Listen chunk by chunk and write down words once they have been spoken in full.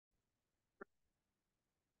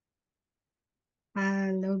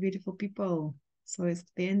Hello, beautiful people. So it's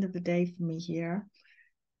the end of the day for me here.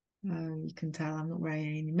 You can tell I'm not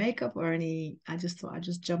wearing any makeup or any. I just thought I'd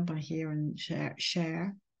just jump on here and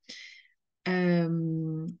share.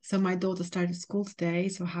 So my daughter started school today.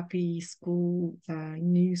 So happy school,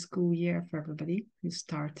 new school year for everybody who's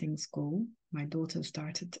starting school. My daughter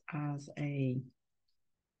started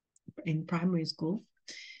in primary school.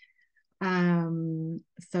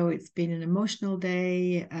 So it's been an emotional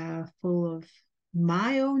day, full of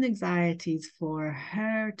my own anxieties for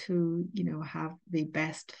her to, have the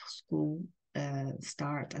best school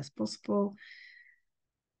start as possible.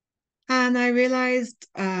 And I realized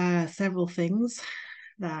several things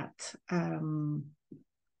that,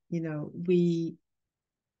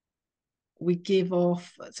 we give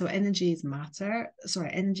off. So energy is matter. Sorry,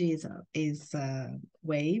 energy is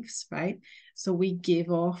waves, right? So we give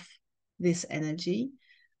off this energy.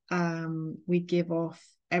 We give off,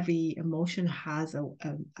 every emotion has a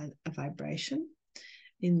vibration.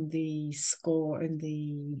 In the score, in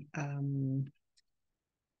the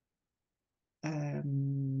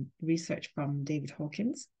research from David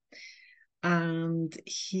Hawkins, and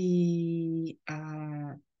he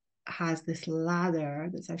has this ladder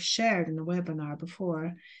that I've shared in a webinar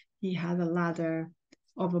before. He has a ladder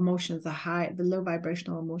of emotions, the low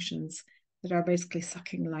vibrational emotions that are basically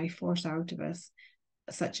sucking life force out of us,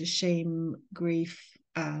 such as shame, grief,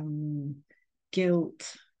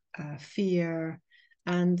 guilt, fear.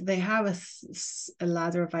 And they have a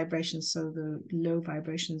ladder of vibrations, so the low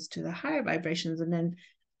vibrations to the higher vibrations. And then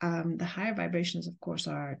the higher vibrations, of course,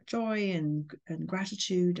 are joy and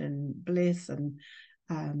gratitude and bliss and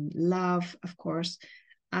love, of course.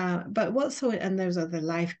 But and there's other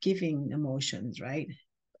life-giving emotions, right?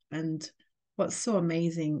 And what's so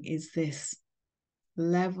amazing is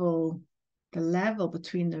level the level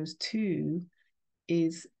between those two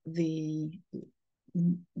is the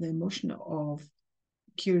emotion of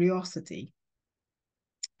curiosity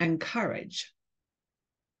and courage.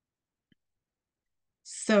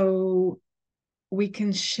 So we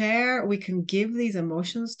can give these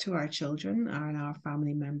emotions to our children and our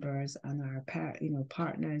family members and our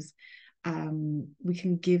partners. We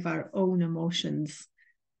can give our own emotions.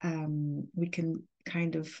 We can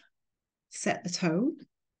kind of set the tone.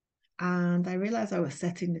 And I realized I was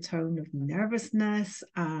setting the tone of nervousness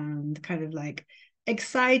and kind of like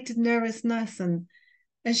excited nervousness. And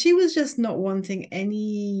she was just not wanting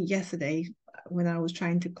any yesterday when I was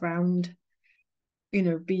trying to ground,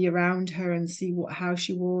 be around her and see how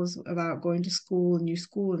she was about going to school, new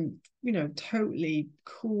school, and totally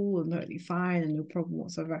cool and totally fine and no problem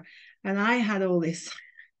whatsoever. And I had all this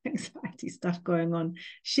anxiety stuff going on.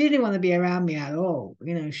 She didn't want to be around me at all.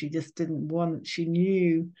 She just didn't want. She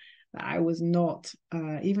knew that I was not.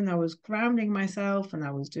 Even I was grounding myself and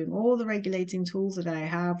I was doing all the regulating tools that I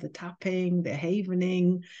have: the tapping, the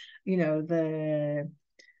havening, the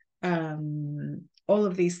all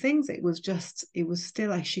of these things. It was still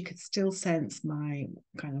like she could still sense my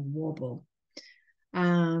kind of wobble.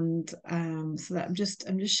 And so that I'm just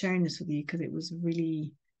sharing this with you because it was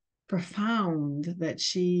really profound that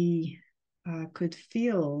she could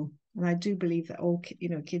feel. And I do believe that all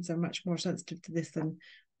kids are much more sensitive to this than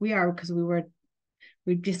we are, because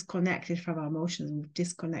we've disconnected from our emotions, we've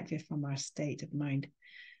disconnected from our state of mind.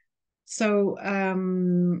 So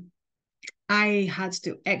I had to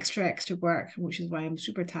do extra work, which is why I'm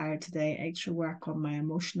super tired today. Extra work on my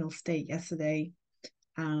emotional state yesterday,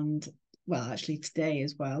 and well, actually today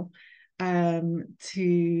as well,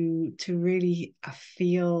 to really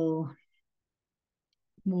feel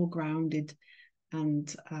more grounded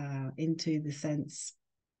and into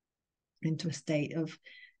a state of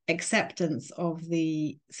acceptance of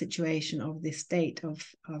the situation, of the state of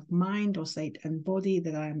mind or state and body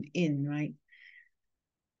that I'm in, right?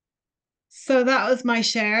 So that was my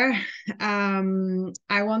share.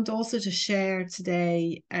 I want also to share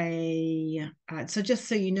today so just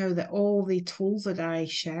so you know that all the tools that I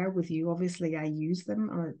share with you, obviously I use them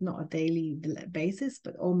on not a daily basis,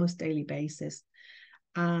 but almost daily basis.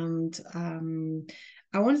 And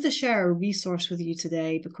I wanted to share a resource with you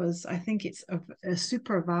today because I think it's a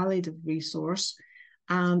super valid resource.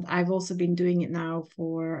 And I've also been doing it now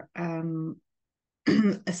for a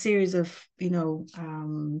series of,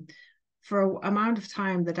 for an amount of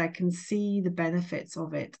time that I can see the benefits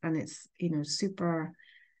of it. And it's, super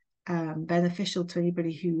beneficial to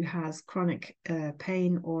anybody who has chronic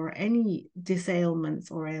pain or any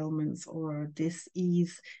disailments or ailments or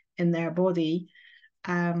dis-ease in their body.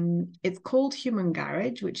 It's called Human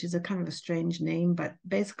Garage, which is a kind of a strange name, but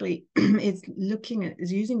basically it's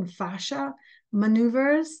using fascia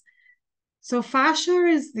maneuvers So fascia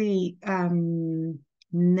is the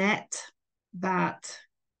net that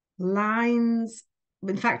lines,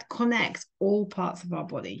 in fact, connects all parts of our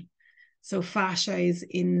body. So fascia is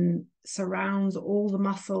in surrounds all the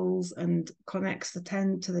muscles and connects to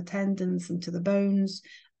the tendons and to the bones,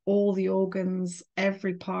 all the organs,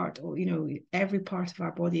 every part, or every part of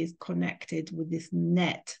our body is connected with this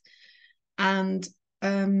net. And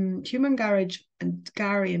Human Garage, and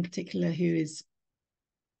Gary in particular, who is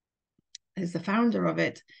the founder of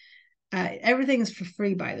it, everything is for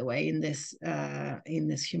free, by the way, in this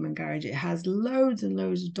Human Garage. It has loads and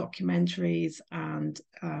loads of documentaries and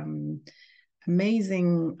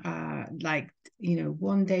amazing,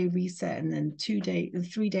 1 day reset, and then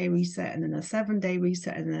 3 day reset, and then a 7 day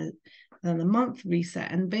reset, and then a month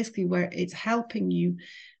reset, and basically where it's helping you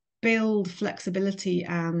build flexibility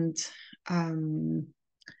and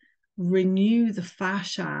renew the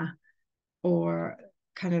fascia, or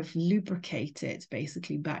kind of lubricate it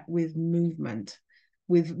basically back with movement,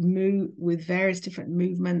 with various different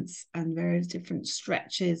movements and various different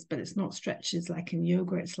stretches. But it's not stretches like in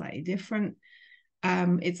yoga, it's slightly different.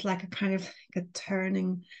 It's like a kind of like a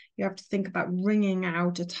turning. You have to think about wringing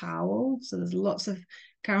out a towel, so there's lots of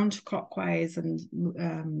counterclockwise,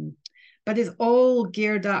 and but it's all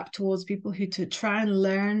geared up towards people who to try and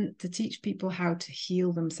learn to teach people how to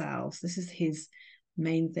heal themselves. This is his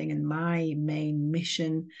main thing, and my main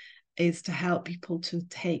mission is to help people to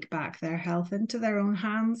take back their health into their own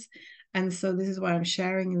hands. And so this is why I'm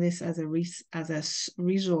sharing this as a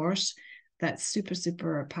resource that's super,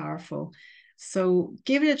 super powerful. So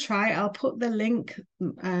give it a try. I'll put the link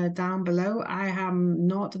down below. I am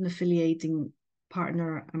not an affiliating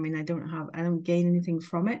partner. I mean, I don't gain anything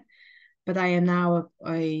from it, but I am now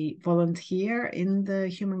a volunteer in the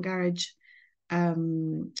Human Garage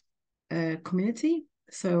community.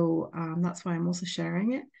 So that's why I'm also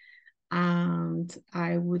sharing it. And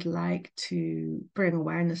I would like to bring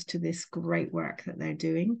awareness to this great work that they're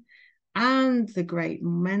doing, and the great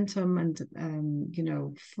momentum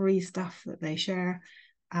and free stuff that they share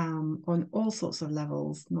on all sorts of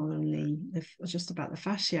levels, not only just about the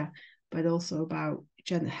fascia, but also about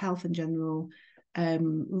health in general,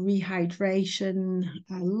 rehydration,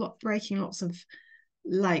 breaking lots of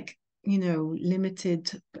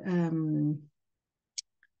limited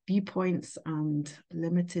viewpoints and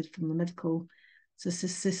limited from the medical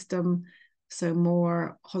system. So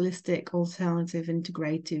more holistic, alternative,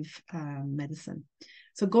 integrative medicine.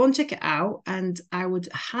 So go and check it out. And I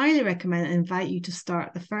would highly recommend and invite you to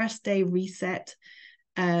start the first day reset.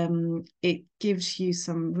 It gives you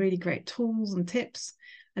some really great tools and tips.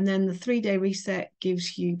 And then the 3-day reset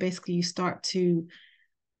gives you, basically you start to,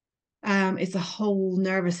 it's a whole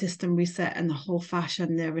nervous system reset and the whole fascia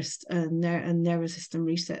nervous system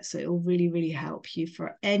reset. So it will really, really help you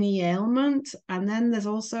for any ailment. And then there's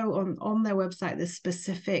also on their website, there's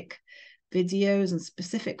specific videos and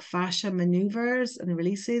specific fascia maneuvers and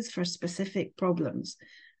releases for specific problems.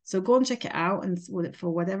 So go and check it out, and for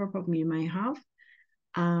whatever problem you may have.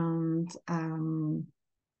 And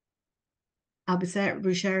I'll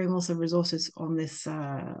be sharing also resources on this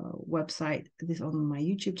website, on my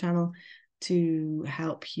YouTube channel, to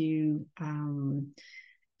help you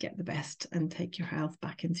get the best and take your health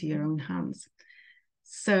back into your own hands.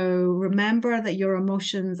 So remember that your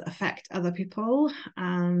emotions affect other people,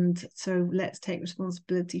 and so let's take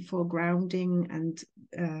responsibility for grounding. And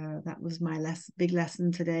that was my big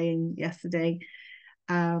lesson today and yesterday.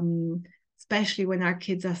 Especially when our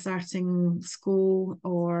kids are starting school,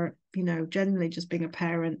 or generally just being a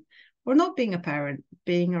parent, or not being a parent,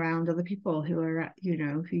 being around other people who are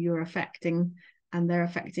who you're affecting, and they're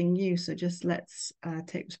affecting you. So just let's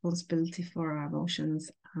take responsibility for our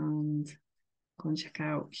emotions, and go and check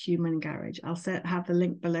out Human Garage. I'll have the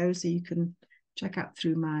link below so you can check out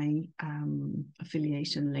through my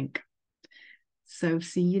affiliation link. So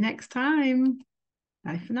see you next time.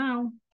 Bye for now.